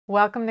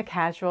Welcome to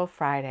Casual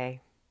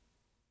Friday.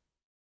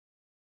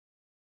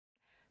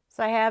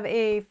 So I have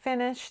a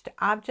finished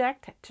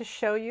object to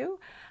show you.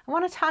 I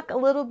want to talk a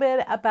little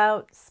bit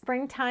about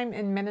springtime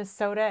in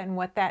Minnesota and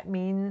what that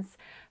means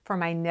for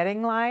my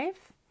knitting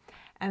life.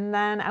 And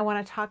then I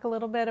want to talk a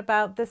little bit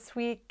about this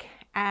week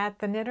at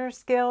the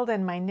Knitters Guild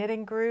and my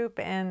knitting group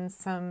and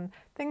some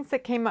things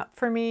that came up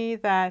for me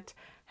that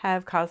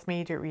have caused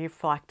me to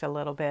reflect a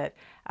little bit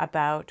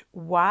about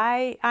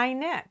why I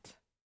knit.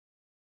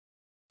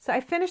 So I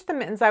finished the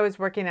mittens I was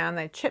working on,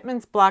 the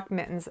Chipman's block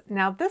mittens.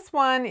 Now this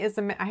one is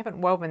I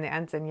haven't woven the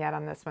ends in yet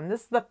on this one.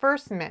 This is the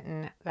first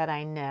mitten that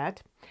I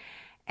knit.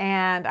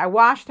 And I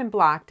washed and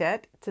blocked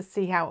it to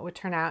see how it would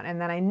turn out. And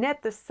then I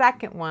knit the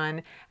second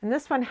one. And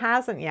this one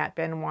hasn't yet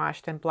been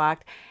washed and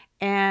blocked.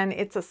 And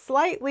it's a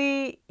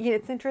slightly,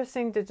 it's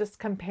interesting to just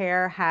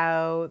compare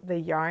how the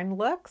yarn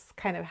looks,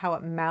 kind of how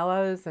it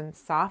mellows and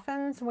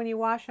softens when you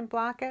wash and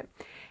block it.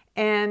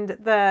 And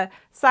the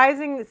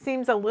sizing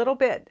seems a little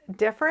bit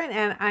different,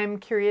 and I'm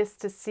curious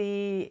to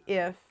see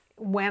if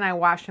when I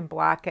wash and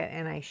block it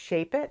and I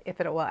shape it, if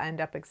it will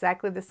end up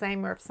exactly the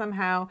same, or if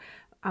somehow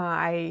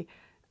I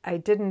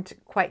didn't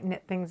quite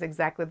knit things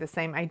exactly the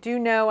same. I do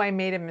know I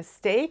made a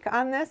mistake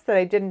on this that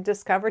I didn't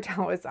discover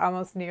till I was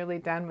almost nearly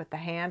done with the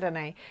hand, and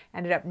I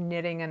ended up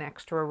knitting an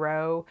extra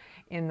row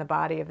in the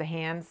body of the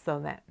hand, so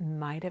that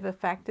might have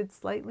affected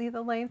slightly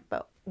the length,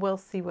 but we'll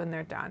see when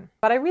they're done.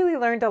 But I really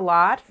learned a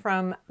lot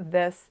from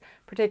this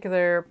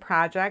particular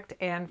project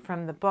and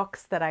from the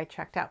books that I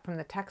checked out from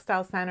the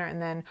Textile Center,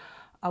 and then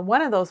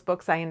one of those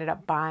books I ended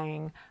up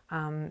buying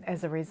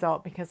as a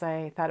result because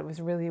I thought it was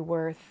really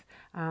worth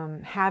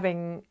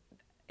having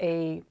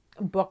a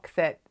book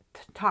that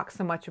talks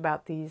so much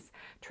about these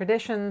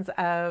traditions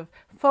of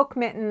folk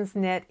mittens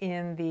knit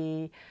in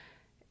the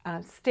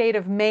state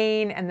of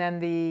Maine and then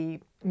the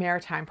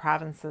maritime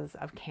provinces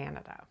of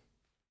Canada.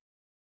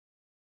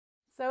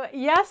 So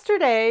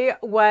yesterday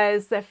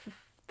was the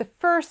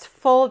first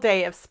full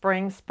day of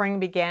spring. Spring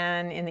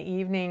began in the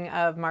evening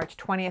of March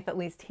 20th, at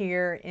least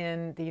here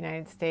in the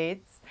United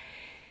States.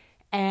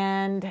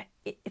 And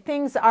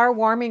things are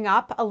warming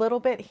up a little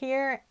bit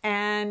here,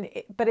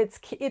 but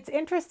it's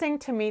interesting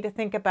to me to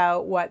think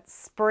about what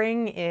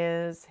spring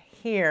is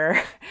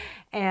here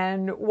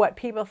and what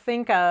people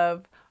think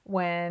of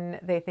when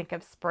they think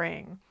of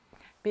spring.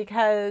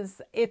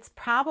 Because it's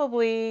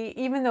probably,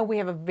 even though we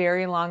have a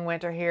very long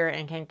winter here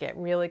and can get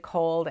really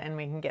cold and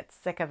we can get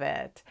sick of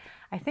it,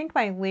 I think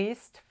my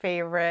least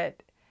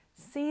favorite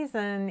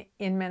season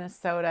in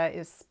Minnesota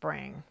is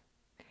spring.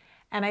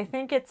 And I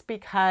think it's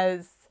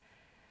because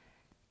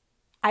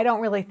I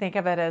don't really think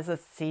of it as a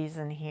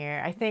season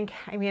here.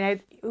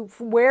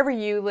 Wherever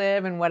you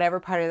live, in whatever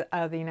part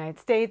of the United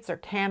States or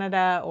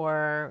Canada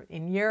or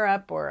in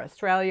Europe or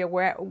Australia,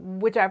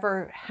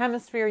 whichever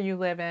hemisphere you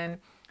live in,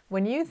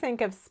 when you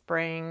think of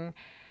spring,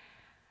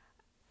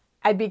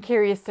 I'd be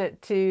curious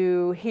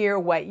to hear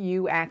what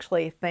you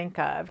actually think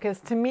of.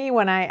 Because to me,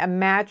 when I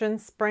imagine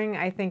spring,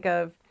 I think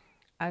of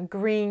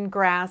green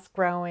grass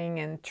growing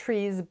and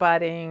trees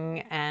budding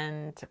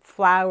and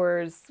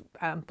flowers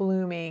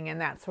blooming and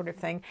that sort of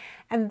thing.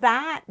 And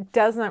that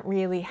doesn't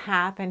really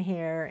happen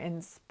here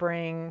in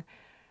spring.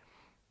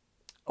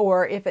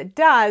 Or if it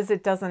does,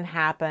 it doesn't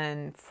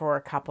happen for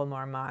a couple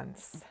more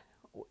months.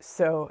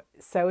 So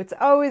it's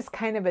always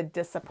kind of a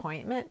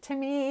disappointment to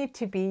me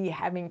to be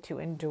having to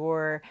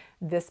endure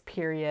this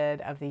period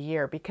of the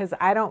year, because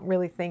I don't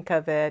really think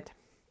of it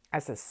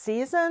as a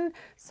season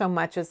so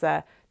much as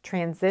a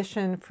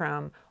transition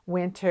from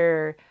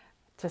winter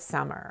to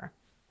summer.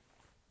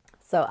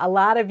 So a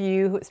lot of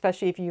you,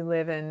 especially if you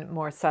live in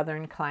more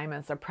southern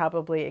climates, are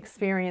probably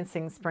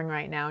experiencing spring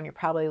right now, and you're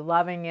probably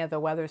loving it. The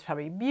weather's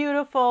probably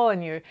beautiful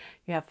and you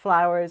have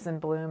flowers and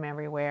bloom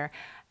everywhere.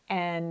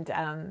 And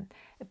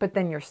but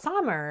then your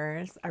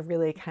summers are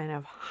really kind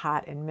of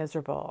hot and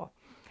miserable.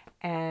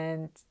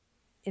 And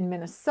in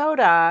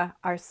Minnesota,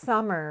 our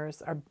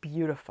summers are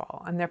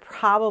beautiful, and they're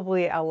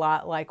probably a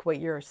lot like what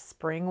your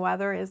spring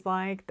weather is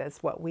like.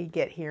 That's what we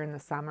get here in the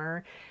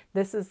summer.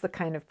 This is the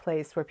kind of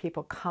place where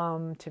people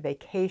come to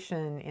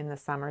vacation in the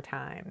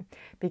summertime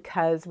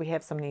because we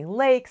have so many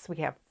lakes, we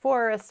have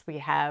forests, we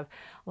have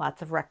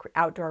lots of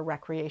outdoor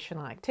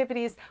recreational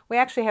activities. We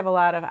actually have a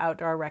lot of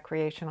outdoor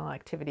recreational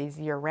activities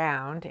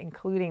year-round,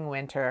 including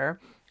winter,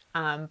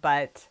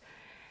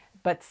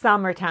 but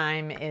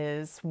summertime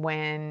is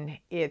when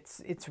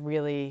it's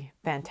really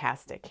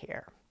fantastic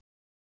here.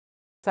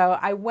 So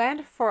I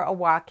went for a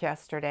walk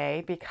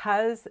yesterday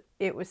because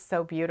it was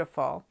so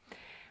beautiful.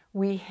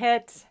 We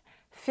hit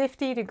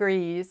 50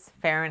 degrees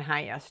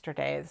Fahrenheit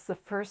yesterday. This is the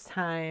first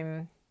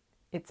time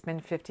it's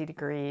been 50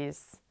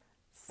 degrees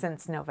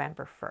since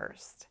November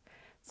 1st.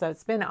 So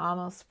it's been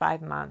almost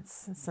 5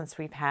 months since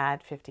we've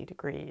had 50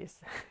 degrees.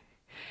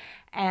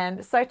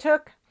 And so I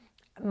took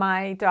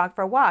my dog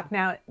for a walk.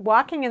 Now,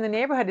 walking in the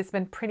neighborhood has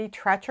been pretty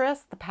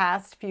treacherous the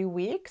past few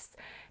weeks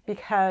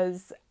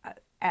because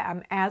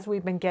as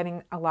we've been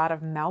getting a lot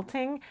of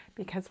melting,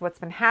 because what's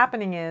been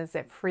happening is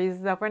it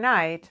freezes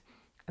overnight,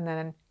 and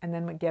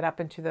then we get up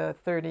into the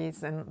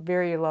 30s and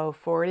very low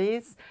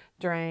 40s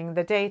during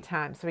the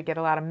daytime. So we get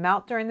a lot of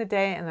melt during the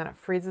day, and then it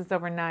freezes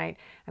overnight.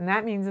 And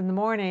that means in the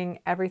morning,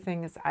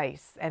 everything is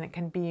ice, and it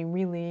can be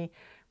really,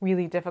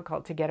 really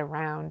difficult to get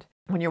around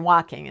when you're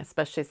walking,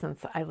 especially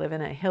since I live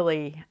in a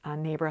hilly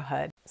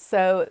neighborhood.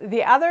 So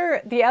the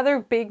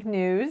other big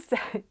news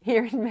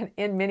here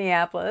in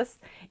Minneapolis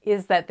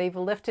is that they've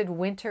lifted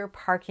winter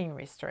parking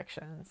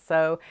restrictions.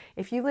 So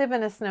if you live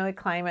in a snowy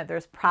climate,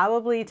 there's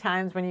probably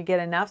times when you get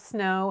enough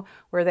snow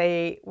where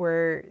they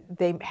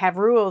have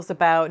rules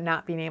about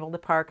not being able to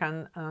park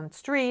on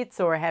streets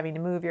or having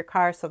to move your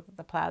car so that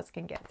the plows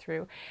can get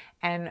through.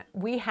 And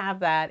we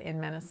have that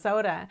in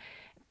Minnesota.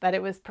 But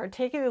it was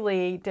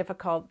particularly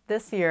difficult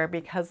this year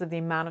because of the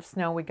amount of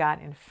snow we got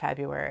in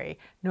February.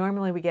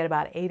 Normally we get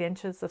about 8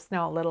 inches of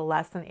snow, a little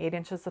less than 8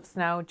 inches of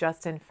snow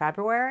just in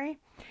February.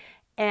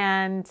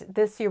 And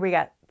this year we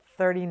got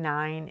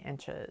 39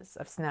 inches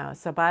of snow.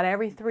 So about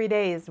every 3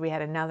 days we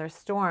had another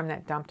storm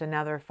that dumped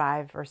another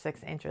 5 or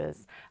 6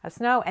 inches of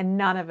snow, and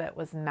none of it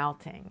was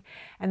melting.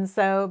 And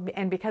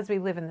because we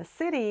live in the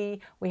city,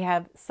 we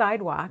have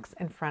sidewalks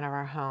in front of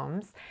our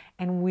homes,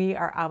 and we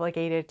are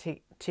obligated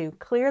to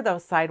clear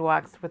those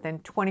sidewalks within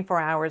 24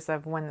 hours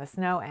of when the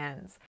snow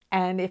ends.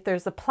 And if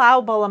there's a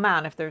plowable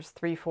amount, if there's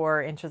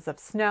 3-4 inches of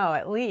snow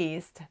at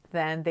least,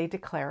 then they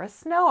declare a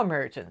snow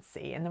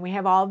emergency. And then we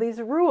have all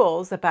these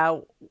rules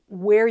about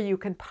where you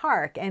can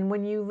park. And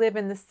when you live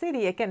in the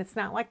city, again, it's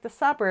not like the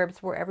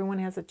suburbs where everyone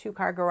has a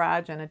 2-car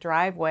garage and a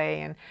driveway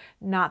and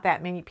not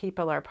that many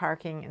people are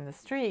parking in the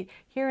street.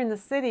 Here in the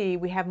city,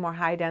 we have more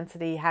high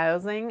density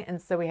housing.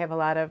 And so we have a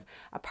lot of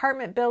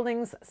apartment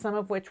buildings, some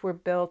of which were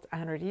built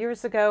 100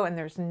 years ago, and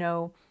there's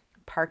no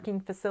parking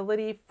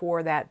facility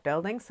for that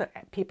building, so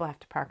people have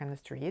to park on the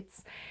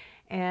streets.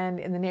 And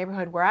in the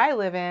neighborhood where I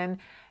live in,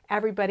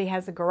 everybody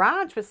has a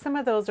garage, but some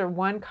of those are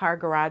 1-car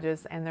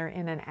garages and they're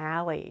in an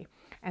alley.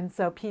 And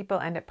so people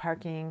end up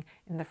parking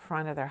in the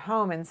front of their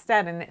home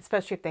instead, and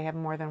especially if they have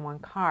more than 1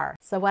 car.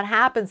 So what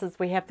happens is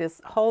we have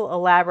this whole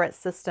elaborate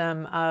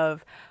system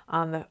of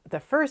on the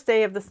first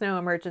day of the snow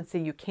emergency,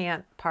 you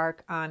can't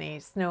park on a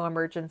snow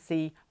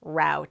emergency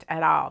route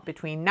at all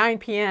between 9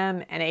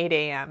 p.m. and 8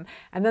 a.m.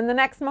 And then the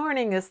next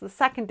morning is the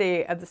second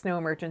day of the snow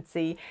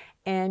emergency,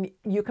 and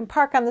you can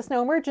park on the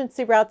snow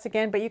emergency routes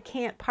again, but you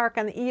can't park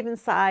on the even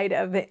side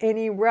of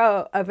any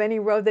road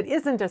that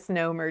isn't a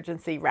snow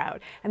emergency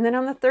route. And then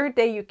on the third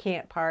day, you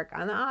can't park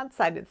on the odd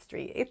side of the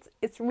street.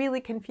 It's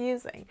really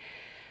confusing.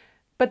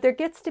 But there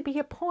gets to be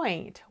a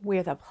point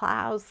where the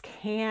plows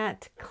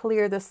can't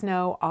clear the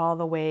snow all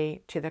the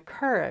way to the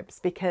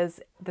curbs because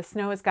the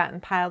snow has gotten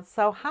piled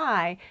so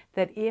high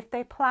that if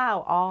they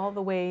plow all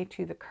the way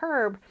to the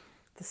curb,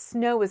 the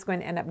snow is going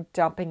to end up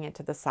dumping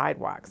into the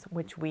sidewalks,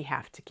 which we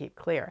have to keep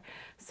clear.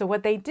 So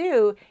what they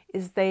do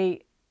is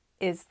they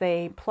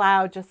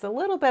plow just a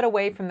little bit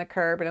away from the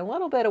curb and a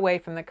little bit away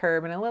from the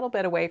curb and a little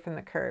bit away from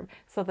the curb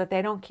so that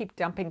they don't keep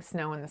dumping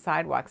snow in the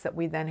sidewalks that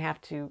we then have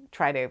to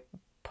try to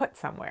put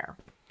somewhere.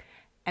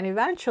 And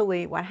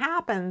eventually what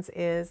happens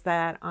is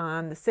that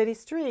on the city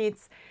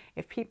streets,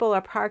 if people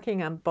are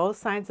parking on both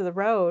sides of the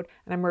road,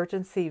 an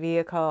emergency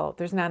vehicle,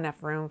 there's not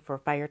enough room for a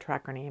fire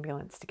truck or an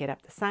ambulance to get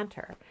up the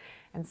center.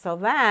 And so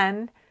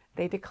then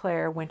they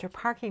declare winter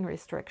parking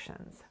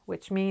restrictions,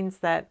 which means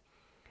that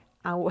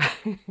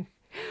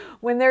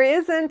when there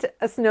isn't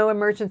a snow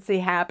emergency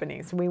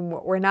happening, so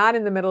we're not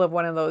in the middle of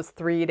one of those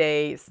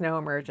 3-day snow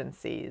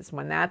emergencies,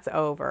 when that's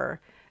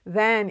over,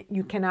 then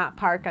you cannot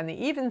park on the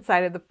even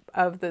side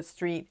of the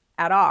street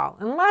at all,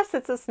 unless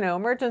it's a snow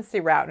emergency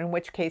route, in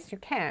which case you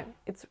can.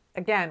 It's,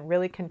 again,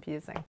 really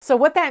confusing. So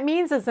what that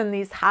means is in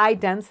these high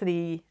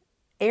density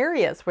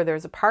areas where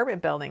there's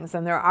apartment buildings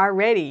and there are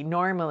already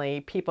normally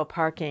people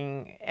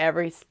parking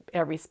every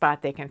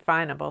spot they can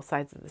find on both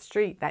sides of the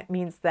street, that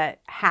means that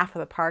half of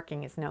the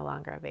parking is no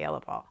longer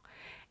available.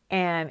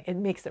 And it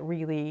makes it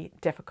really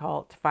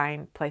difficult to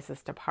find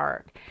places to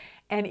park.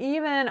 And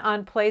even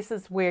on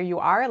places where you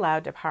are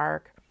allowed to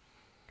park,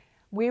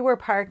 we were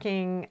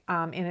parking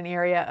in an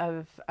area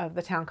of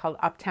the town called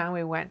Uptown.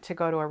 We went to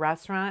go to a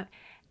restaurant,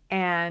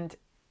 and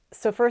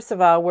so first of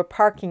all, we're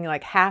parking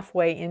like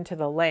halfway into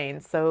the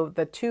lane. So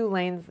the 2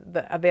 lanes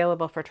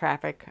available for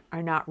traffic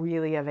are not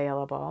really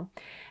available.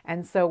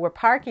 And so we're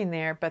parking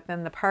there, but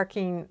then the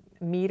parking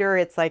meter,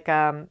 it's like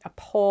a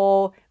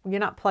pole.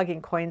 You're not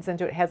plugging coins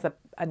into it. It has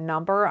a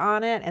number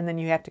on it, and then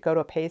you have to go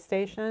to a pay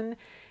station.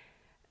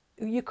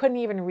 You couldn't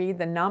even read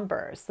the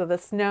numbers. So the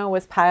snow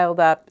was piled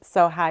up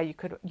so high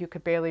you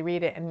could barely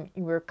read it, and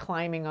you were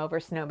climbing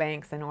over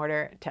snowbanks in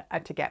order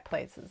to get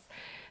places.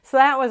 So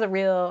that was a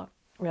real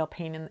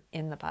pain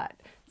in the butt.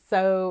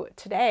 So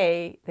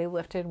today they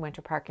lifted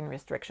winter parking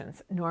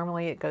restrictions.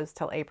 Normally it goes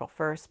till April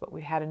 1st, but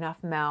we had enough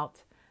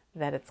melt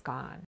that it's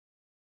gone.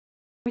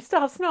 We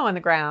still have snow on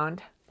the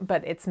ground,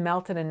 but it's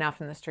melted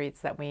enough in the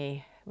streets that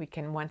we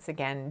can once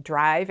again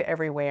drive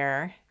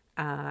everywhere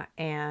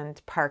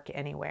and park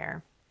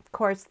anywhere. Of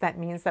course, that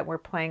means that we're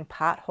playing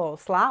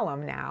pothole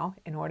slalom now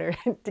in order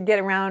to get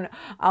around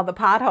all the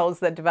potholes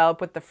that develop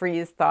with the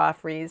freeze-thaw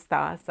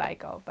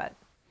cycle, but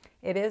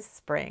it is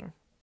spring.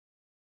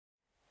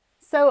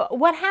 So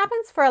what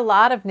happens for a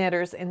lot of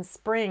knitters in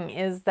spring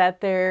is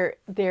that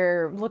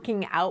they're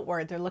looking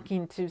outward, they're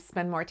looking to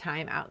spend more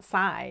time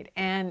outside.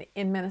 And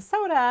in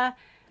Minnesota,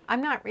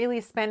 I'm not really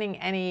spending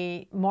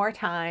any more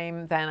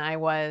time than I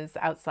was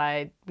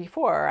outside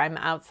before. I'm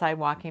outside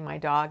walking my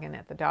dog and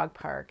at the dog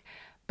park,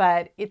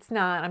 but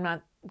I'm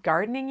not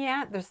gardening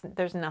yet.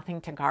 There's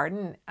nothing to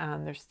garden.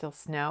 There's still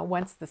snow.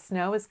 Once the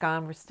snow is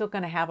gone, we're still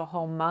going to have a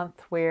whole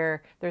month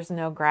where there's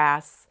no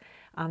grass,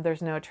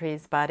 there's no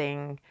trees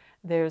budding,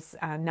 there's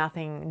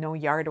nothing, no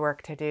yard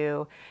work to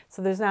do.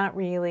 So there's not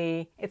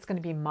really, it's going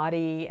to be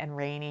muddy and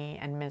rainy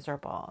and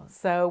miserable.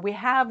 So we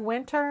have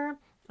winter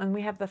and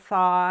we have the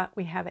thaw,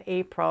 we have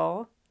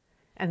April,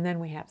 and then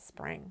we have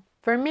spring.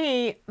 For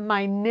me,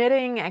 my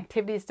knitting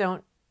activities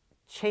don't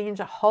change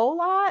a whole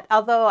lot,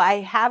 although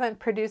I haven't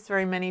produced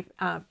very many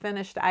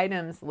finished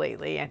items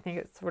lately. I think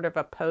it's sort of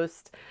a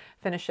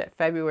post-finish at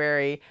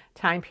February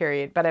time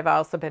period, but I've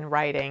also been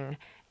writing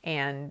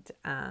and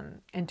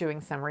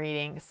doing some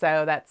reading.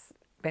 So that's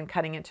been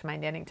cutting into my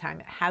knitting time.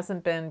 It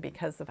hasn't been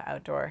because of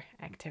outdoor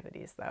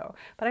activities though.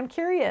 But I'm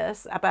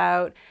curious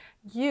about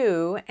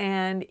you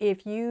and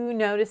if you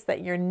notice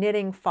that your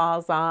knitting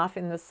falls off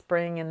in the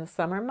spring and the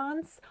summer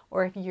months,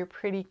 or if you're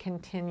pretty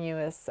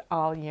continuous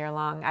all year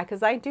long.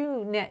 Because I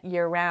do knit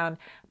year round,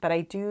 but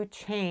I do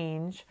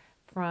change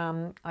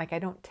from, like, I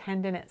don't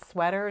tend to knit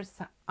sweaters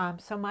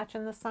so much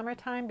in the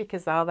summertime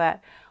because all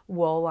that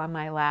wool on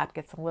my lap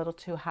gets a little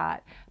too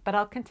hot. But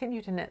I'll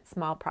continue to knit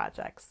small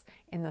projects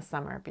in the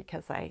summer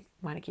because I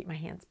want to keep my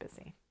hands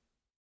busy.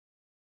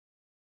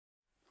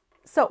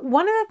 So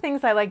one of the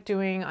things I like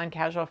doing on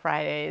Casual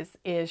Fridays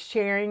is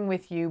sharing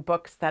with you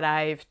books that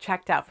I've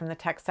checked out from the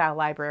textile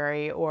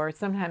library, or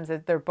sometimes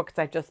they're books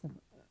I just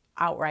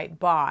outright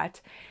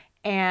bought,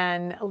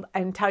 and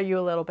tell you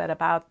a little bit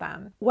about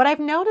them. What I've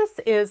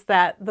noticed is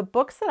that the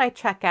books that I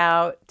check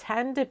out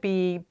tend to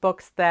be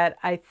books that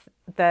I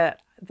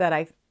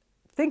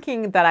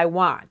thinking that I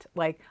want,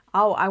 like,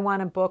 oh, I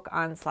want a book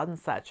on such and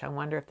such. I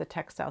wonder if the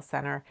Textile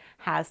Center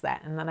has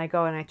that. And then I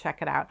go and I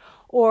check it out.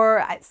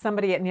 Or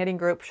somebody at Knitting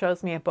Group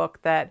shows me a book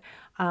that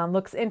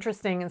looks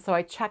interesting, and so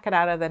I check it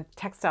out of the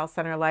Textile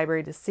Center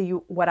library to see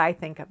what I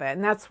think of it.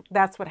 And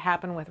that's what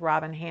happened with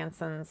Robin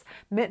Hanson's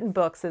Mitten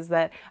books, is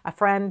that a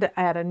friend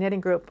at a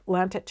Knitting Group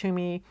lent it to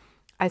me.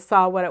 I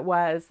saw what it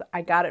was,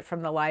 I got it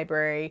from the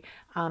library,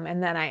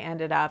 and then I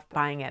ended up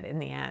buying it in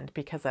the end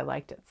because I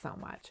liked it so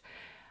much.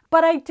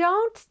 But I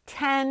don't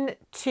tend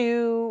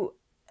to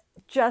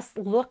just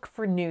look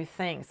for new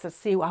things to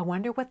see, I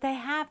wonder what they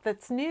have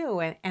that's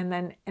new, and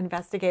then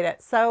investigate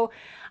it. So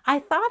I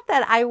thought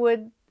that I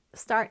would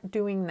start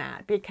doing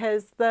that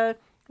because the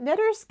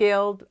Knitters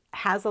Guild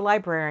has a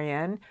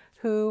librarian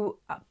who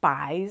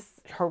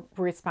buys. Her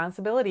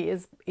responsibility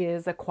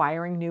is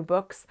acquiring new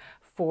books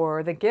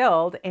for the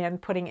Guild and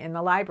putting in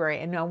the library.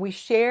 And now we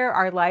share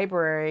our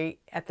library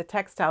at the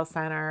Textile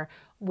Center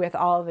with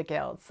all the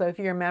guilds. So if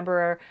you're a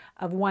member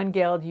of one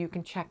guild, you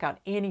can check out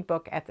any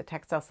book at the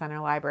Textile Center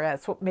library.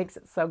 That's what makes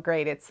it so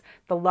great. It's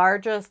the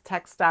largest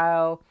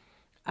textile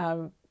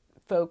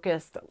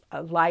focused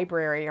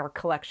library or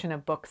collection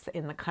of books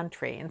in the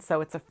country. And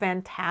so it's a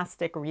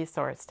fantastic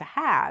resource to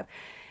have.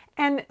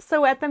 And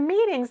so at the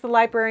meetings, the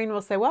librarian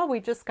will say, well, we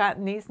just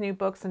gotten these new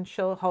books, and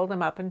she'll hold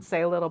them up and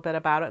say a little bit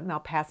about it, and I'll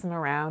pass them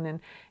around,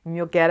 and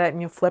you'll get it and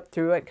you'll flip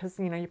through it because,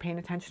 you know, you're paying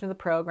attention to the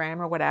program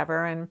or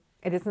whatever, and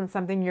it isn't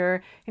something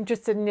you're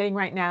interested in knitting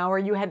right now, or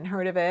you hadn't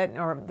heard of it,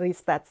 or at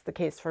least that's the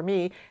case for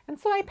me. And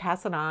so I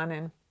pass it on,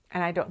 and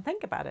I don't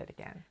think about it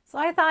again. So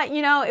I thought,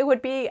 you know, it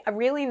would be a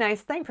really nice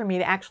thing for me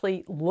to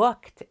actually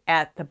look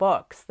at the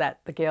books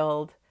that the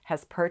Guild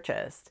has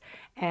purchased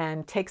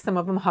and take some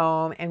of them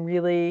home and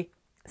really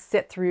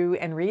sit through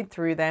and read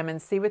through them and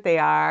see what they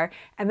are,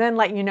 and then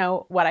let you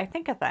know what I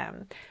think of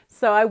them.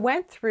 So I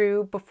went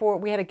through, before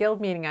we had a Guild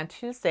meeting on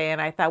Tuesday,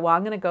 and I thought, well,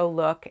 I'm going to go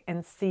look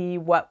and see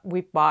what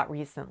we've bought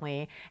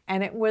recently.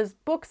 And it was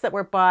books that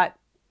were bought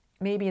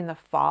maybe in the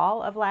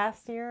fall of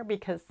last year,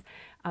 because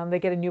they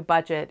get a new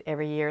budget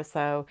every year,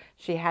 so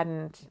she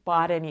hadn't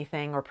bought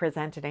anything or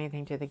presented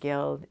anything to the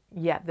Guild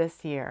yet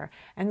this year.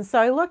 And so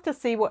I looked to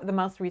see what the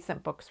most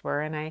recent books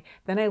were, and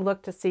then I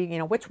looked to see, you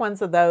know, which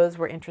ones of those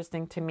were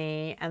interesting to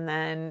me, and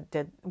then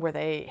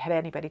had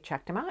anybody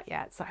checked them out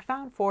yet. So I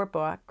found 4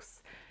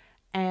 books,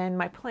 and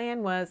my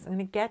plan was I'm going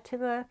to get to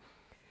the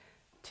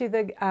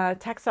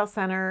Textile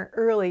Center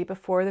early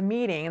before the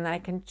meeting, and then I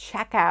can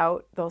check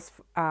out those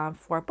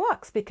 4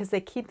 books, because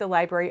they keep the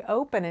library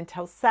open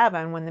until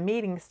 7 when the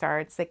meeting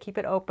starts. They keep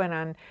it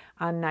open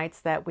on nights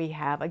that we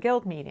have a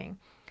Guild meeting.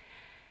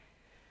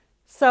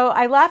 So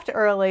I left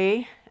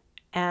early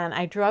and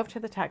I drove to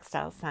the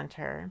Textile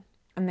Center,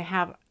 and they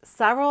have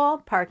several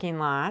parking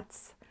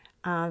lots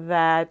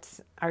that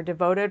are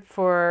devoted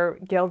for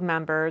Guild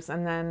members,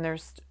 and then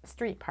there's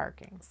street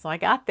parking. So I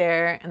got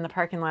there, and the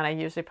parking lot I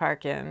usually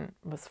park in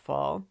was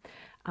full.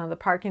 The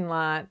parking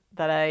lot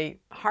that I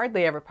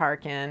hardly ever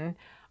park in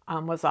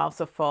was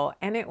also full.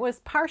 And it was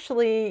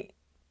partially,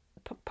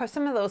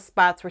 some of those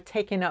spots were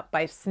taken up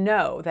by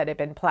snow that had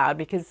been plowed,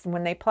 because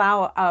when they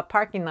plow a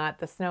parking lot,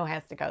 the snow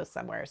has to go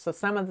somewhere. So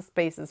some of the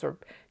spaces were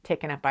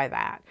taken up by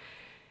that.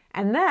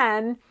 And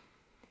then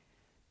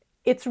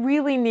it's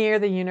really near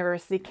the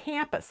university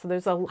campus. So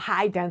there's a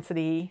high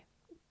density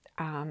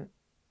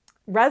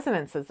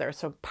residences there,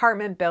 so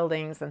apartment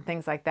buildings and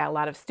things like that. A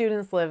lot of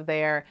students live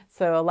there,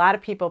 so a lot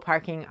of people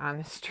parking on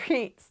the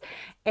streets.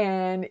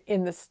 And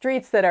in the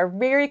streets that are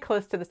very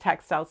close to the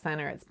textile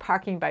center, it's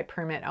parking by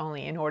permit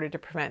only, in order to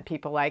prevent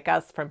people like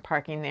us from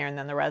parking there, and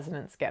then the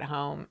residents get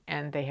home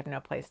and they have no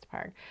place to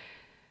park.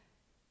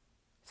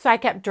 So I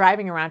kept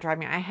driving around.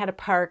 I had to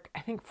park, I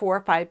think, 4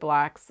 or 5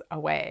 blocks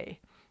away.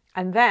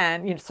 And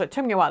then, so it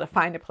took me a while to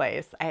find a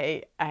place.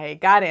 I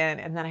got in,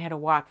 and then I had to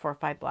walk 4 or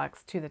 5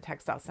 blocks to the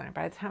textile center.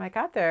 By the time I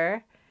got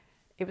there,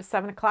 it was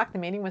 7 o'clock. The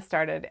meeting was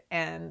started,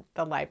 and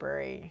the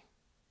library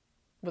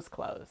was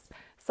closed.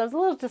 So I was a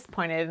little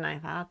disappointed, and I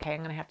thought, okay,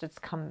 I'm going to have to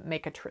just come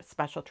make a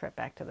special trip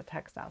back to the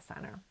textile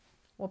center.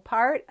 Well,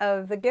 part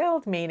of the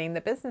guild meeting, the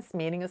business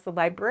meeting, is the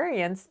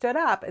librarian stood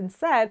up and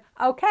said,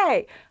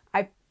 okay,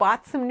 I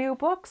bought some new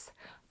books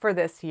for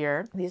this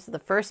year. These are the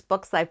first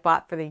books I've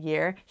bought for the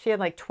year. She had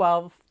like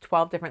 12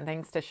 different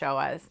things to show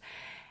us.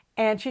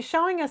 And she's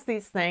showing us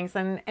these things,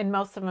 and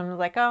most of them was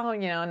like, oh,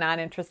 not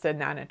interested,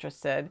 not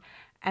interested.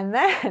 And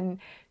then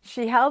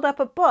she held up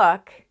a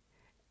book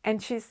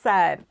and she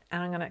said,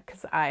 and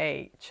because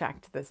I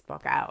checked this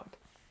book out.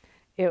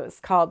 It was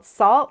called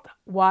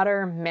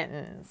Saltwater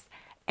Mittens.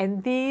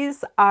 And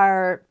these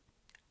are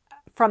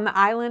from the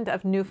island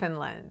of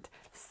Newfoundland.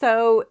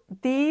 So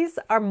these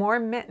are more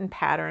mitten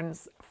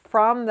patterns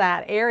from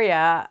that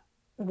area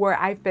where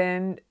I've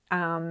been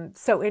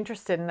so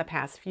interested in the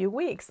past few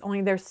weeks.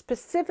 Only they're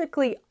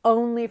specifically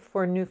only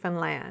for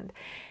Newfoundland.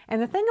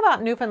 And the thing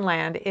about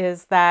Newfoundland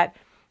is that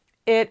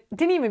it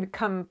didn't even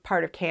become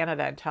part of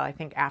Canada until, I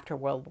think, after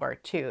World War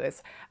II.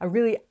 It's a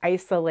really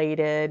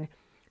isolated,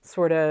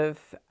 sort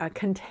of a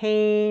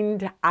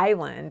contained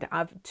island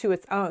to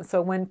its own.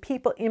 So when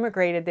people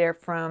immigrated there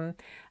from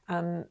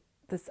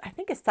this, I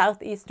think, a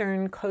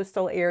southeastern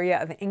coastal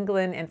area of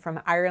England and from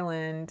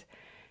Ireland,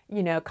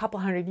 a couple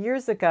hundred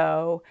years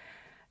ago,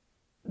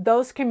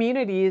 those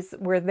communities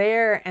were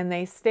there and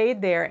they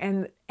stayed there,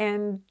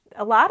 and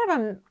a lot of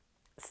them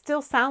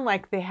still sound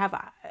like they have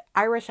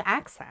Irish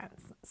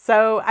accents.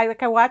 So I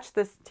watched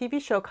this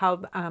TV show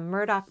called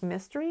Murdoch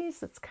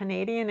Mysteries. It's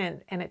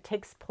Canadian, and it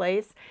takes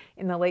place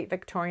in the late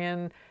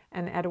Victorian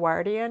and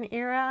Edwardian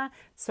era.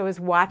 So I was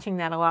watching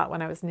that a lot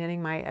when I was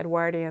knitting my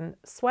Edwardian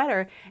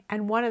sweater.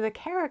 And one of the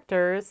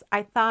characters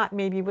I thought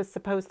maybe was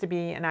supposed to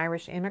be an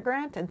Irish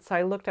immigrant. And so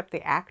I looked up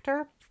the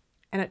actor,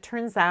 and it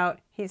turns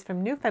out he's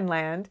from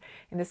Newfoundland,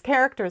 and his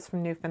character is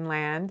from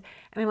Newfoundland.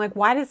 And I'm like,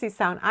 why does he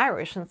sound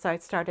Irish? And so I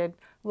started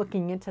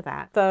looking into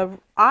that. The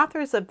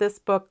authors of this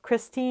book,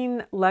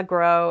 Christine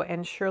Legros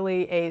and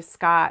Shirley A.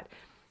 Scott,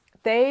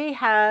 they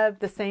have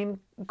the same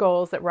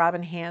goals that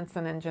Robin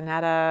Hanson and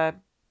Janetta,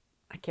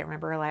 I can't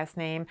remember her last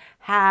name,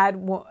 had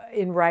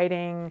in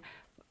writing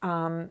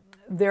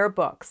their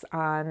books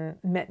on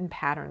mitten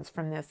patterns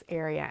from this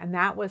area. And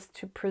that was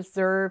to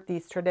preserve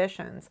these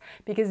traditions,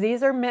 because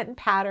these are mitten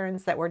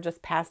patterns that were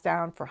just passed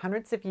down for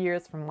hundreds of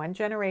years from one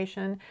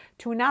generation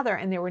to another,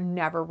 and they were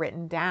never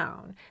written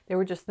down. They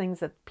were just things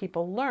that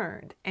people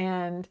learned.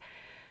 And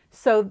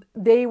so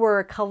they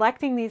were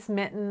collecting these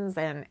mittens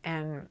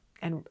and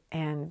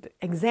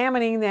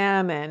examining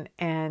them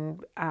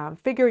and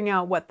figuring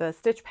out what the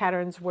stitch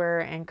patterns were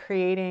and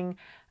creating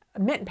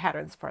mitten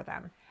patterns for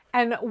them.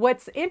 And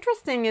what's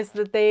interesting is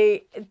that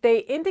they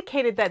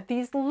indicated that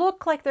these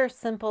look like they're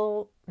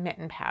simple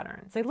mitten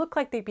patterns. They look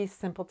like they'd be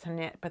simple to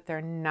knit, but they're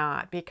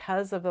not,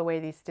 because of the way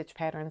these stitch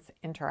patterns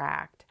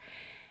interact.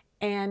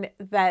 And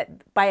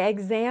that by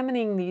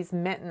examining these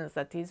mittens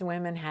that these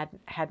women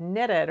had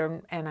knitted,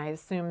 and I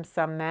assume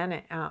some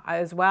men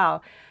as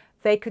well,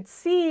 they could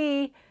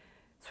see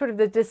sort of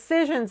the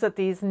decisions that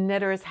these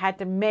knitters had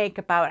to make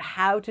about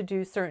how to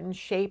do certain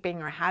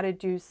shaping or how to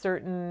do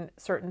certain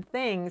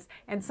things.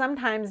 And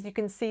sometimes you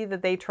can see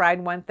that they tried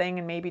one thing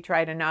and maybe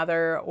tried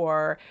another,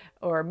 or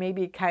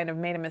maybe kind of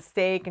made a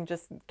mistake and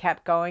just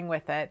kept going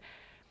with it.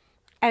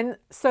 And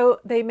so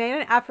they made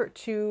an effort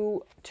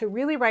to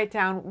really write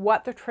down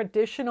what the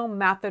traditional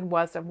method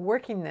was of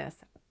working this,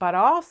 but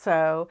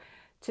also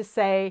to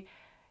say,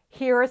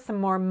 here are some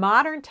more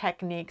modern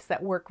techniques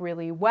that work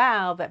really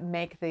well that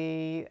make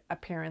the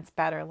appearance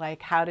better,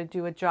 like how to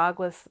do a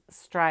jogless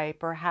stripe,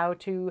 or how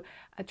to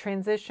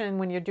transition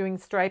when you're doing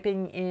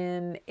striping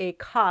in a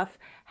cuff,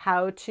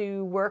 how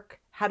to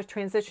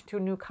transition to a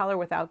new color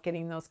without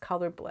getting those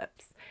color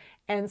blips.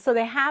 And so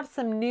they have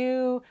some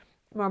new,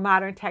 more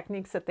modern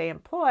techniques that they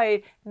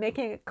employed,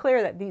 making it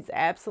clear that these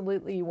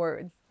absolutely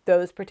were,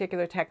 those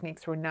particular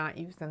techniques were not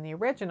used in the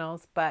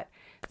originals, but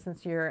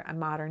since you're a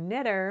modern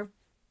knitter,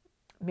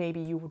 maybe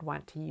you would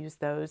want to use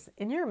those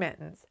in your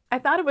mittens. I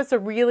thought it was a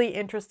really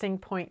interesting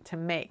point to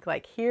make.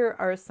 Like, here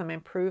are some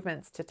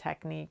improvements to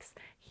techniques.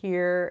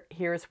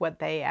 Here's what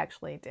they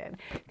actually did.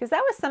 Because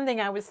that was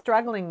something I was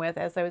struggling with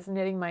as I was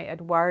knitting my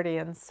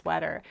Edwardian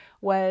sweater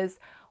was,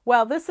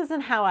 well, this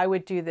isn't how I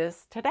would do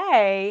this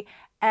today.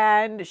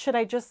 And should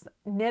I just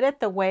knit it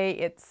the way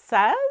it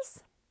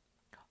says?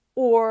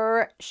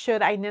 Or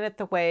should I knit it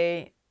the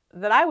way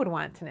that I would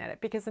want to knit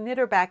it? Because a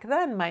knitter back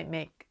then might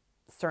make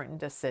certain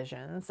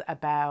decisions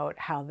about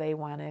how they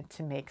wanted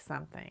to make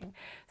something.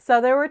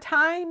 So there were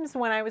times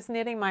when I was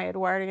knitting my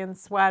Edwardian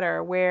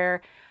sweater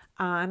where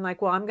I'm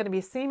like, well, I'm going to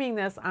be seaming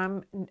this.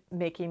 I'm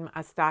making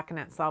a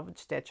stockinette selvage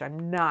stitch.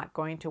 I'm not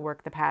going to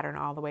work the pattern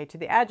all the way to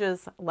the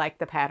edges like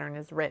the pattern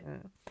is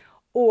written.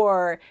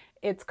 Or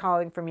it's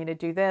calling for me to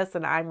do this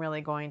and I'm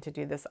really going to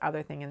do this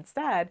other thing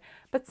instead.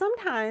 But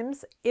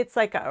sometimes it's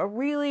like a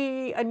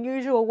really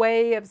unusual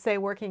way of, say,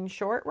 working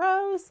short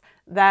rows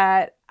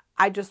that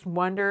I just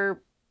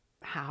wonder,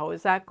 how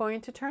is that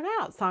going to turn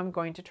out? So I'm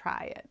going to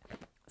try it.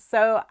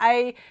 So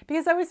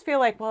because I always feel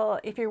like,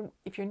 well, if you're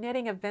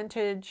knitting a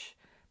vintage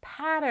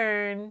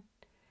pattern,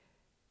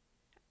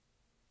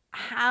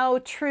 how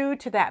true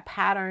to that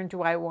pattern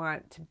do I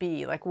want to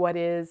be? Like, what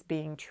is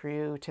being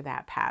true to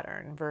that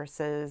pattern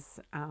versus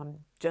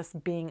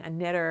just being a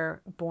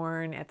knitter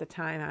born at the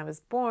time I was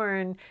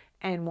born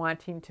and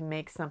wanting to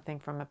make something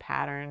from a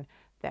pattern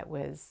that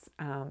was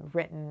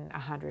written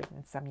 100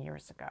 and some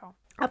years ago.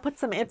 I'll put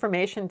some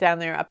information down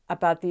there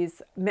about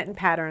these mitten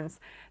patterns.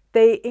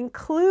 They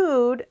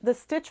include the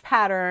stitch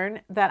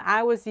pattern that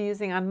I was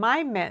using on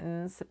my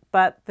mittens,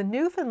 but the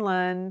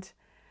Newfoundland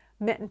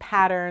mitten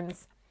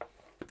patterns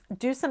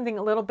do something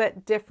a little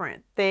bit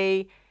different.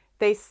 They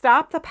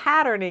stop the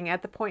patterning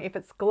at the point, if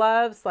it's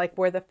gloves, like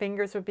where the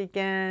fingers would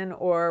begin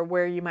or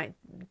where you might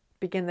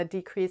begin the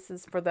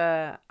decreases for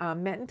the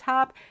mitten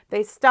top.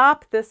 They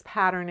stop this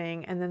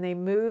patterning and then they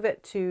move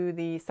it to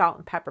the salt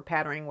and pepper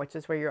patterning, which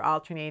is where you're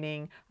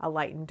alternating a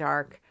light and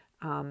dark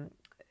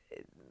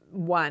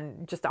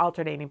one, just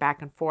alternating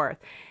back and forth.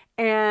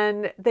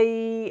 And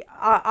they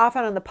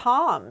often on the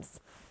palms,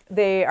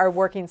 they are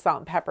working salt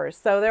and pepper.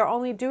 So they're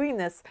only doing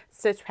this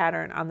stitch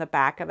pattern on the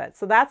back of it.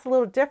 So that's a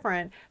little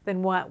different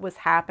than what was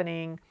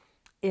happening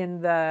in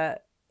the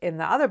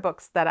other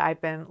books that I've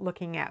been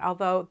looking at.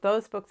 Although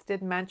those books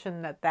did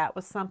mention that that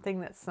was something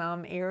that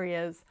some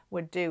areas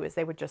would do, is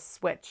they would just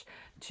switch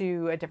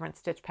to a different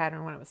stitch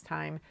pattern when it was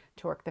time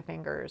to work the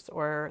fingers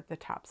or the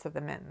tops of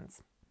the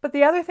mittens. But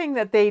the other thing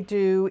that they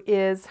do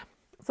is,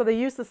 so they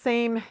use the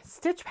same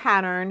stitch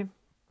pattern,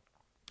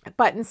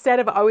 but instead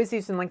of always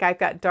using, like I've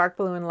got dark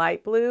blue and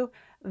light blue,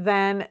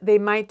 then they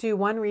might do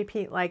one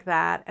repeat like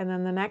that, and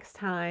then the next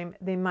time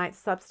they might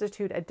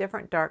substitute a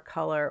different dark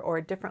color or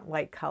a different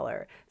light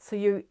color.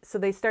 So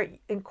they start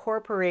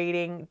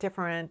incorporating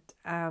different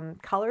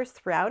colors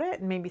throughout it,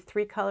 and maybe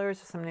 3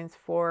 colors or sometimes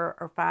 4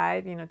 or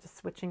 5, just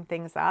switching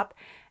things up.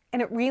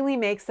 And it really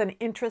makes an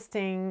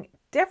interesting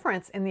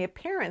difference in the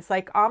appearance,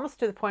 like almost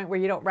to the point where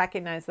you don't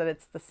recognize that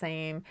it's the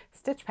same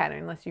stitch pattern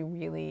unless you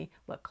really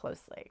look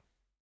closely.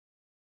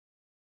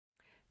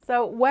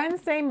 So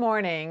Wednesday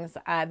mornings,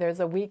 there's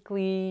a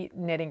weekly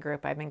knitting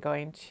group I've been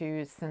going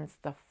to since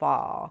the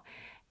fall.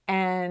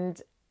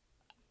 And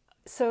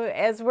so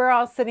as we're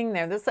all sitting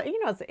there, there's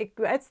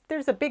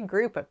a big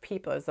group of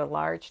people. There's a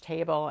large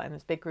table and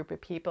this big group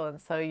of people. And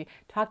so you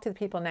talk to the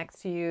people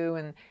next to you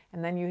and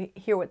then you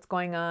hear what's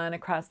going on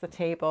across the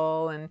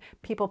table and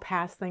people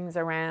pass things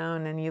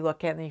around and you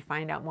look at and you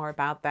find out more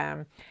about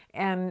them.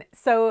 And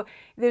so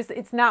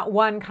it's not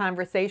one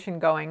conversation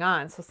going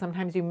on. So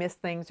sometimes you miss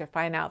things or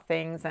find out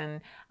things,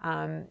 and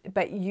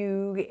but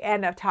you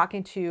end up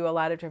talking to a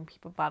lot of different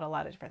people about a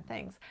lot of different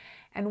things.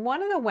 And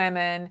one of the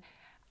women,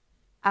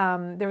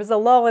 there was a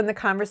lull in the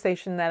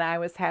conversation that I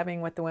was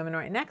having with the women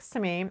right next to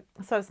me.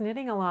 So I was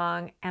knitting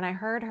along and I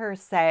heard her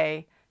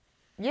say,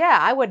 yeah,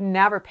 I would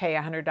never pay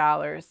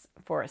 $100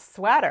 for a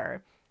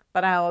sweater,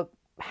 but I'll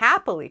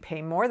happily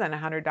pay more than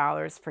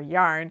 $100 for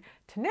yarn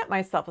to knit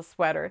myself a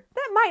sweater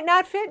that might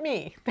not fit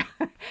me.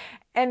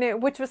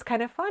 Which was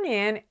kind of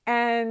funny.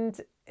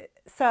 And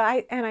so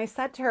I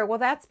said to her, well,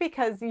 that's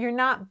because you're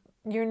not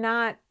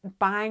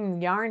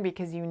buying yarn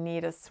because you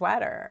need a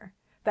sweater.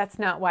 That's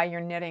not why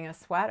you're knitting a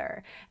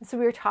sweater. And so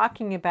we were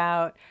talking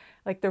about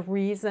like the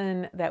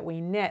reason that we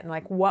knit and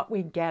like what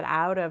we get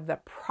out of the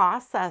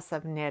process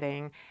of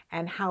knitting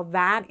and how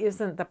that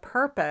isn't the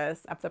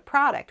purpose of the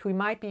product. We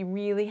might be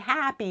really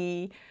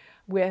happy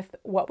with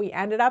what we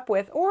ended up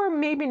with, or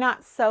maybe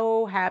not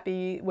so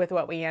happy with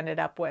what we ended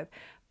up with.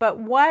 But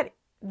what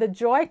the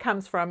joy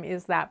comes from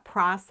is that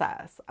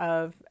process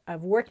of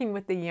working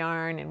with the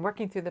yarn and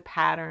working through the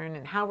pattern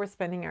and how we're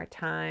spending our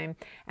time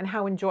and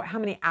how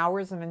many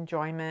hours of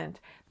enjoyment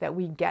that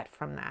we get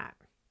from that.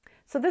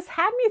 So this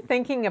had me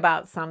thinking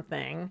about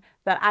something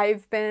that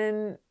I've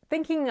been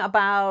thinking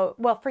about,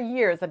 well, for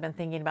years I've been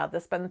thinking about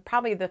this, but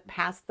probably the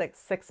past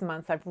 6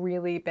 months I've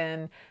really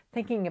been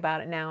thinking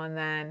about it now and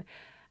then,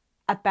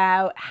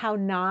 about how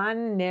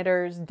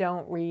non-knitters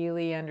don't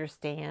really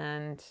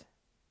understand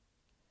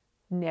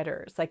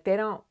knitters. Like they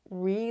don't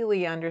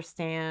really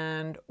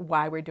understand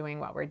why we're doing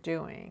what we're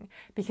doing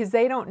because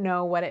they don't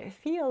know what it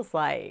feels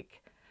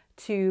like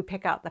to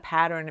pick out the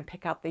pattern and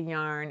pick out the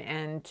yarn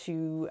and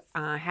to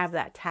have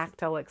that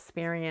tactile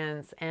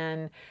experience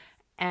and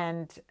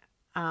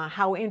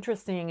how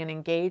interesting and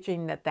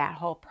engaging that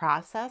whole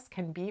process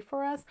can be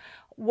for us.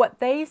 What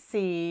they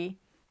see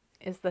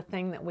is the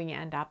thing that we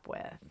end up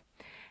with.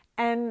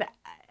 And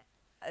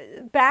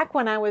back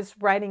when I was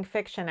writing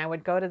fiction, I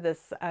would go to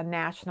this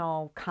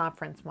national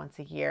conference once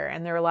a year,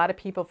 and there were a lot of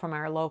people from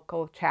our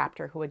local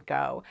chapter who would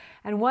go.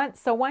 And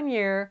one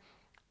year,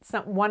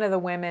 one of the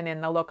women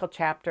in the local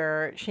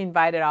chapter, she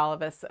invited all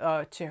of us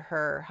to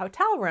her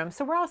hotel room.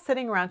 So we're all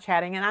sitting around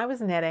chatting, and I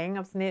was knitting.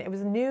 It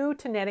was new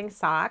to knitting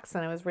socks,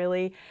 and I was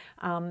really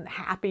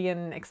happy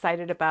and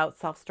excited about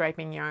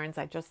self-striping yarns.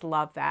 I just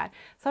love that.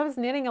 So I was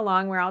knitting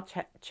along. We're all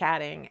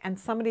chatting, and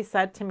somebody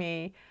said to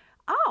me,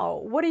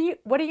 "Oh, what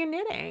are you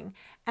knitting?"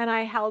 And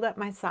I held up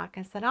my sock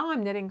and said, "Oh,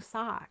 I'm knitting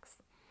socks."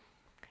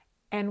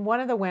 And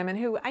one of the women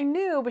who I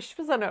knew, but she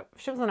wasn't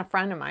a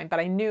friend of mine, but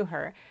I knew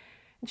her,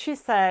 and she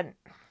said,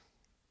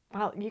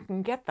 "Well, you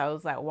can get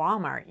those at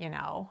Walmart, you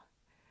know."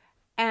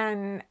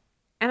 And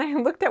I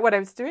looked at what I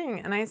was doing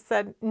and I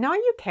said, "No,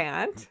 you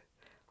can't.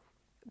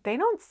 They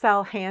don't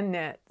sell hand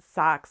knit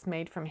socks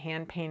made from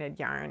hand painted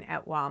yarn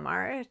at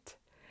Walmart."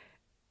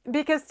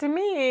 Because to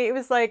me, it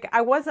was like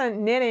I wasn't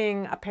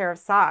knitting a pair of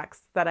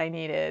socks that I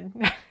needed.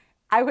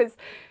 I was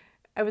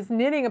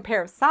knitting a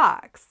pair of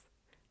socks,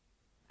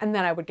 and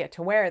then I would get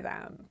to wear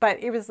them.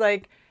 But it was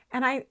like,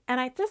 and I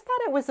just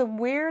thought it was the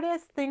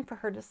weirdest thing for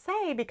her to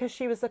say because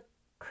she was a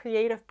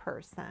creative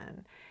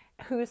person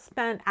who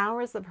spent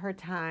hours of her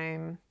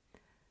time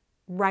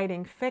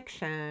writing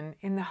fiction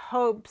in the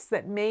hopes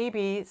that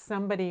maybe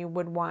somebody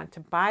would want to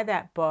buy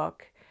that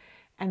book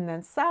and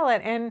then sell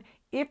it. And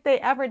if they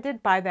ever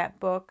did buy that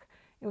book,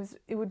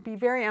 it would be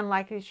very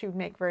unlikely she would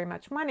make very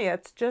much money.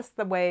 It's just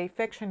the way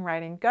fiction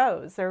writing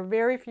goes. There are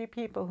very few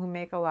people who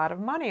make a lot of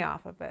money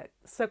off of it.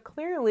 So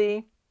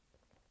clearly,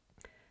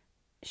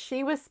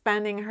 she was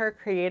spending her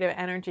creative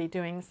energy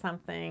doing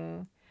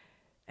something.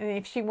 I mean,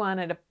 if she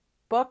wanted a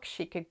book,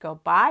 she could go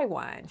buy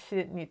one. She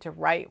didn't need to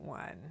write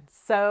one.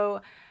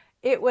 So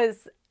it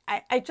was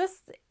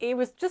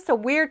just a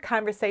weird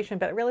conversation,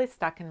 but it really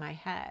stuck in my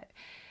head.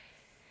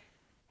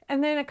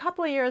 And then a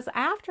couple of years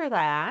after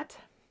that,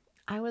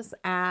 I was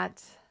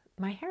at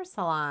my hair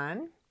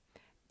salon,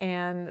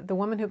 and the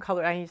woman who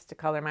colored, I used to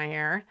color my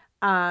hair,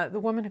 the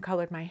woman who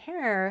colored my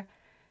hair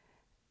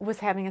was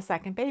having a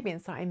second baby,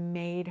 and so I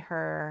made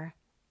her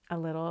a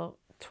little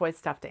toy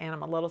stuffed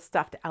animal, a little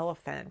stuffed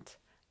elephant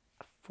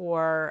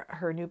for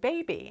her new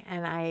baby.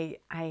 And I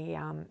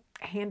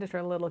handed her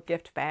a little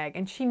gift bag,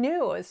 and she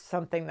knew it was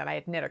something that I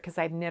had knit her because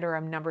I'd knit her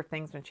a number of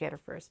things when she had her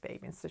first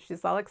baby. And so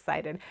she's all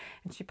excited,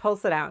 and she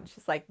pulls it out, and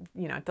she's like,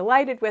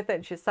 delighted with it,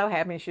 and she's so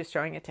happy, and she's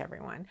showing it to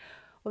everyone.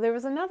 Well, there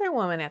was another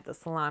woman at the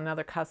salon,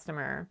 another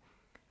customer,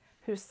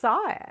 who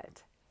saw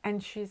it,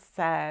 and she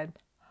said,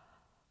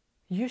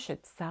 "You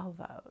should sell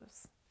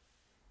those."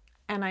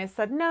 And I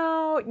said,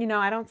 "No,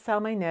 I don't sell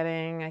my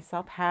knitting. I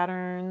sell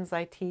patterns.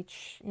 I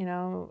teach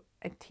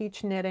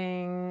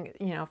knitting,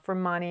 for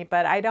money,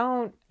 but I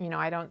don't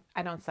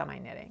sell my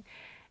knitting."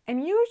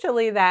 And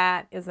usually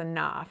that is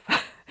enough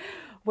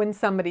when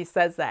somebody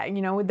says that,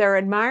 they're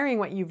admiring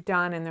what you've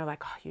done and they're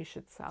like, "Oh, you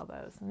should sell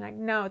those." And I'm like,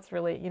 no, it's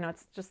really,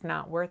 it's just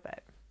not worth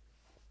it.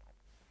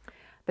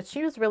 But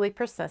she was really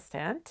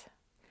persistent,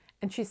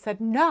 and she said,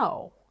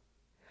 "No,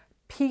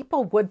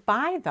 people would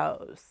buy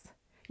those.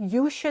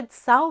 You should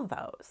sell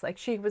those." Like,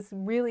 she was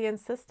really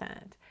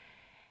insistent.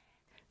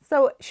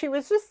 So she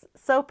was just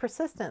so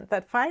persistent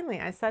that finally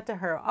I said to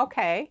her,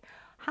 "Okay,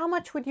 how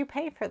much would you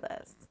pay for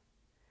this?"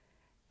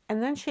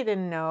 And then she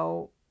didn't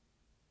know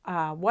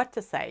what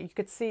to say. You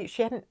could see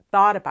she hadn't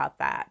thought about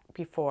that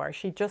before.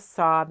 She just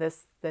saw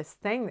this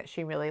thing that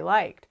she really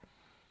liked.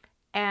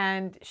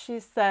 And she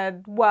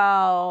said,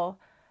 "Well,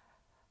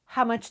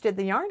 how much did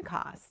the yarn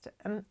cost?"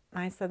 And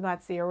I said,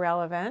 "That's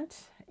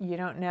irrelevant. You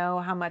don't know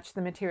how much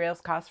the materials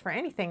cost for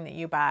anything that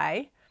you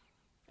buy.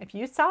 If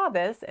you saw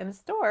this in a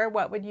store,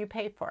 what would you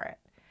pay for it?"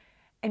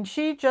 And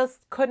she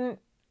just couldn't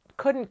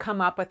come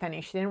up with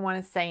any. She didn't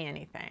want to say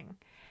anything.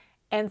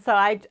 And so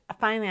I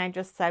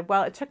just said,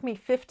 "Well, it took me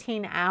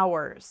 15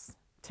 hours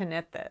to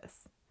knit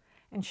this."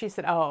 And she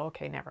said, "Oh,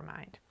 okay, never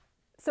mind."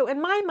 So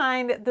in my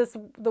mind,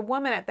 the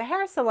woman at the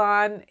hair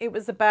salon, it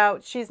was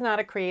about, she's not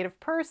a creative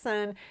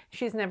person.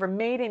 She's never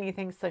made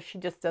anything, so she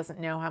just doesn't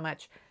know how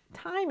much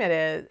time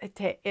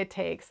it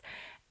takes.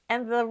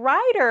 And the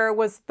writer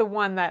was the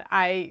one that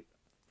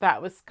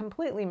was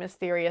completely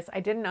mysterious. I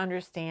didn't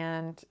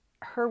understand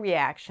her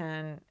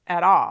reaction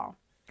at all.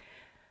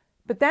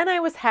 But then I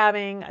was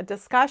having a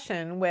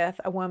discussion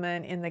with a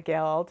woman in the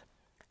guild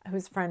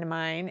who's a friend of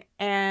mine,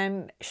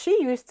 and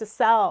she used to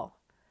sell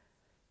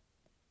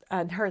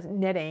her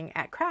knitting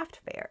at craft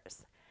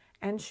fairs.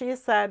 And she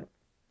said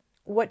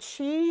what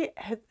she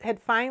had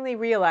finally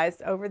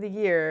realized over the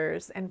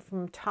years, and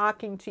from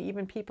talking to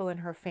even people in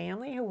her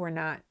family who were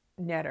not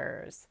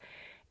knitters,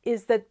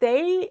 is that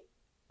they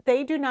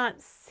they do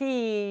not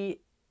see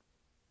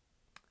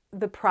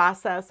the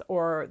process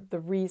or the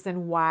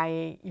reason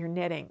why you're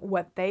knitting.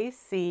 What they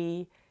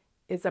see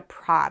is a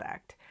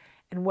product,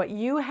 and what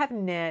you have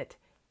knit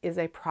is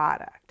a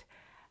product.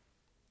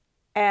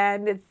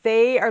 And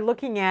they are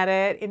looking at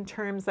it in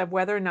terms of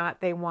whether or not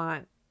they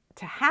want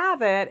to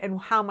have it and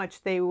how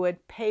much they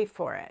would pay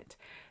for it.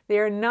 They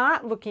are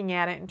not looking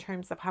at it in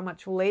terms of how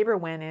much labor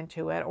went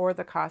into it or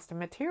the cost of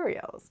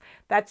materials.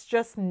 That's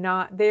just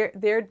not,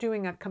 they're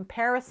doing a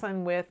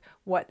comparison with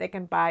what they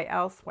can buy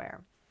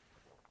elsewhere.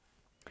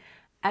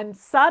 And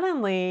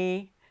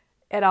suddenly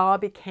it all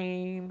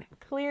became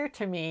clear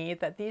to me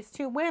that these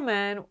two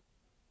women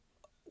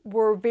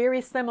were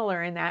very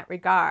similar in that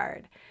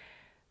regard.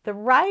 The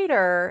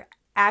writer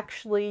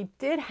actually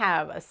did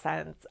have a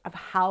sense of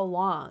how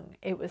long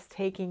it was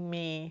taking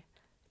me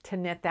to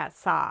knit that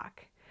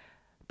sock.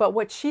 But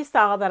what she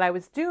saw that I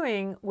was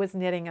doing was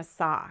knitting a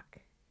sock.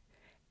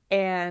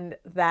 And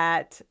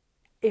that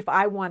if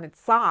I wanted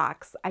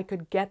socks, I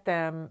could get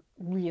them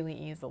really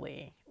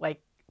easily,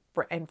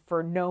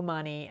 for no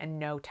money and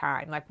no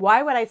time. Like,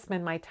 why would I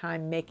spend my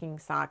time making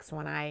socks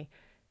when I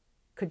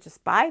could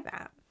just buy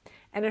them?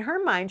 And in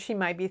her mind, she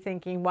might be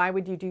thinking, why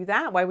would you do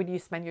that? Why would you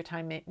spend your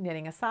time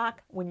knitting a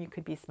sock when you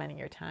could be spending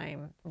your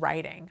time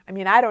writing? I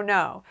mean, I don't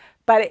know,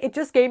 but it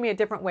just gave me a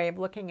different way of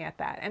looking at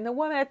that. And the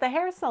woman at the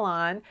hair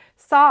salon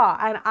saw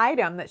an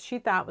item that she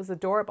thought was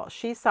adorable.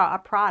 She saw a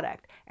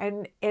product.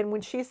 And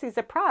when she sees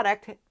a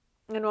product,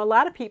 a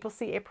lot of people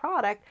see a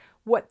product,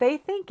 what they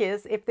think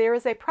is, if there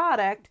is a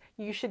product,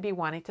 you should be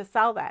wanting to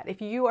sell that.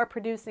 If you are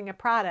producing a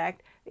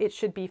product, it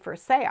should be for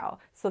sale.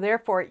 So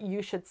therefore,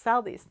 you should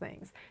sell these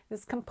things.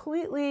 It's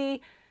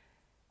completely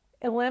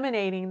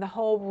eliminating the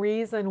whole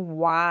reason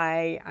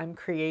why I'm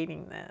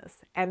creating this.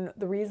 And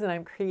the reason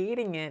I'm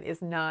creating it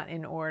is not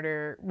in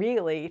order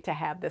really to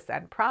have this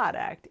end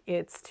product.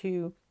 It's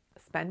to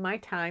spend my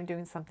time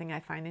doing something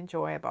I find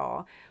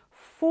enjoyable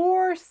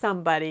for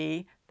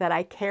somebody that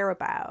I care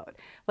about.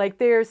 Like,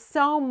 there's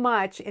so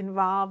much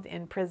involved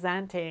in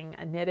presenting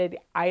a knitted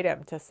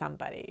item to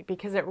somebody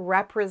because it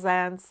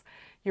represents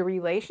your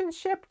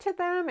relationship to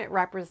them. It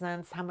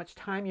represents how much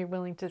time you're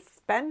willing to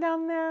spend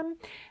on them,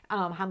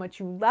 how much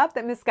you love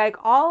them. It's like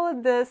all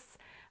of this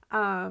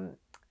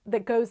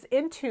that goes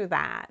into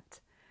that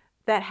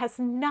has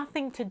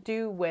nothing to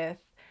do with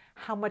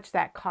how much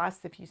that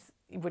costs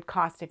would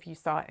cost if you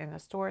saw it in a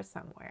store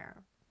somewhere.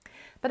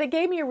 But it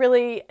gave me a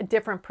really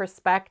different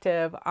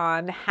perspective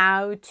on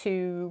how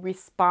to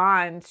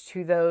respond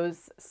to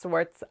those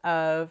sorts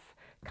of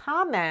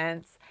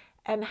comments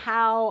and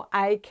how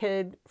I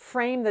could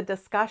frame the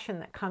discussion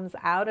that comes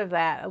out of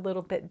that a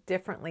little bit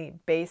differently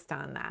based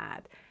on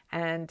that.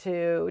 And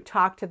to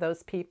talk to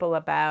those people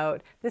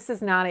about, this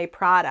is not a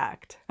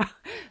product.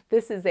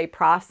 This is a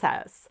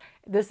process.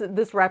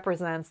 This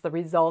represents the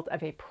result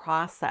of a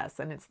process,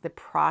 and it's the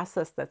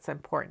process that's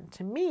important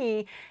to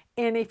me.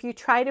 And if you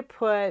try to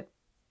put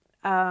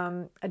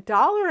a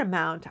dollar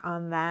amount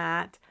on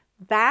that,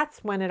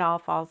 that's when it all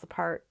falls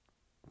apart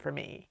for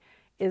me,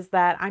 is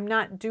that I'm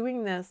not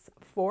doing this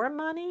for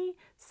money.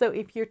 So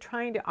if you're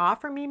trying to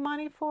offer me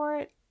money for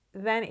it,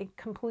 then it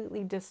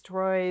completely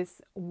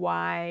destroys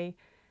why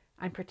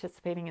I'm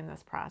participating in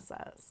this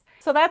process.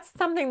 So that's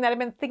something that I've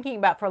been thinking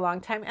about for a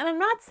long time. And I'm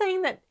not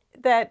saying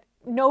that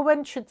no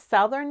one should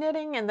sell their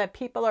knitting and that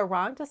people are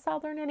wrong to sell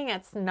their knitting.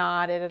 It's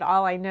not it at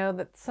all. I know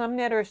that some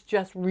knitters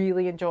just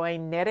really enjoy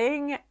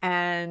knitting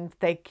and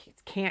they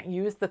can't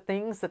use the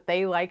things that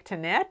they like to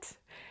knit.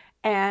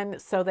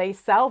 And so they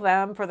sell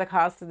them for the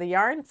cost of the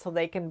yarn so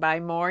they can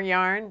buy more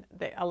yarn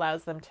that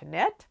allows them to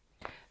knit.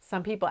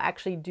 Some people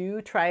actually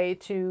do try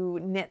to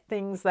knit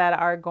things that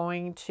are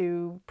going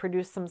to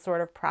produce some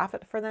sort of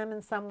profit for them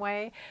in some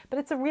way. But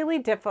it's a really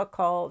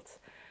difficult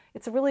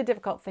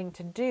thing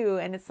to do,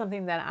 and it's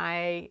something that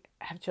I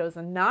have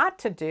chosen not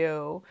to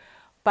do.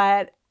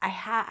 But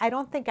I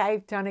don't think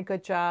I've done a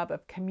good job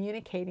of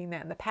communicating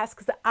that in the past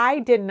because I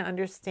didn't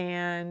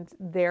understand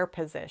their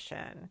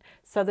position.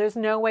 So there's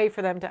no way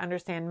for them to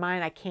understand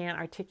mine. I can't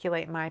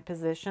articulate my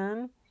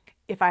position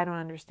if I don't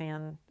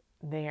understand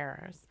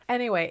theirs.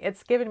 Anyway,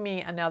 it's given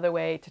me another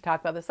way to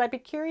talk about this. I'd be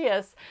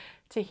curious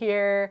to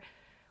hear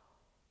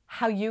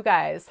how you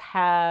guys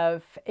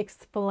have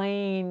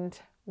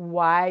explained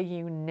why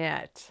you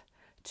knit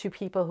to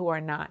people who are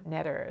not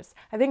knitters.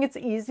 I think it's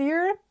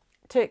easier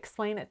to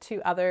explain it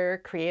to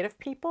other creative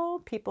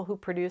people who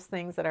produce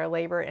things that are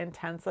labor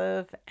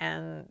intensive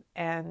and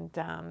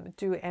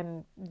do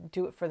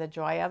it for the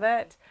joy of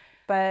it.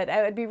 But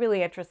I would be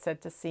really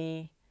interested to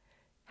see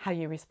how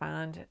you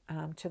respond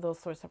to those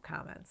sorts of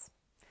comments.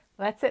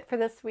 Well, that's it for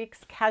this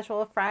week's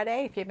Casual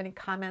Friday. If you have any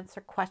comments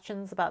or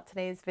questions about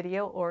today's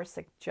video or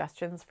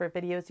suggestions for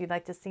videos you'd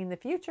like to see in the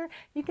future,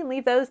 you can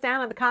leave those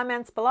down in the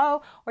comments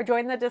below or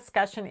join the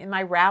discussion in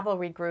my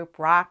Ravelry group,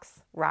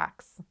 Rocks.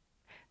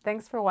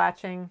 Thanks for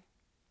watching,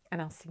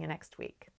 and I'll see you next week.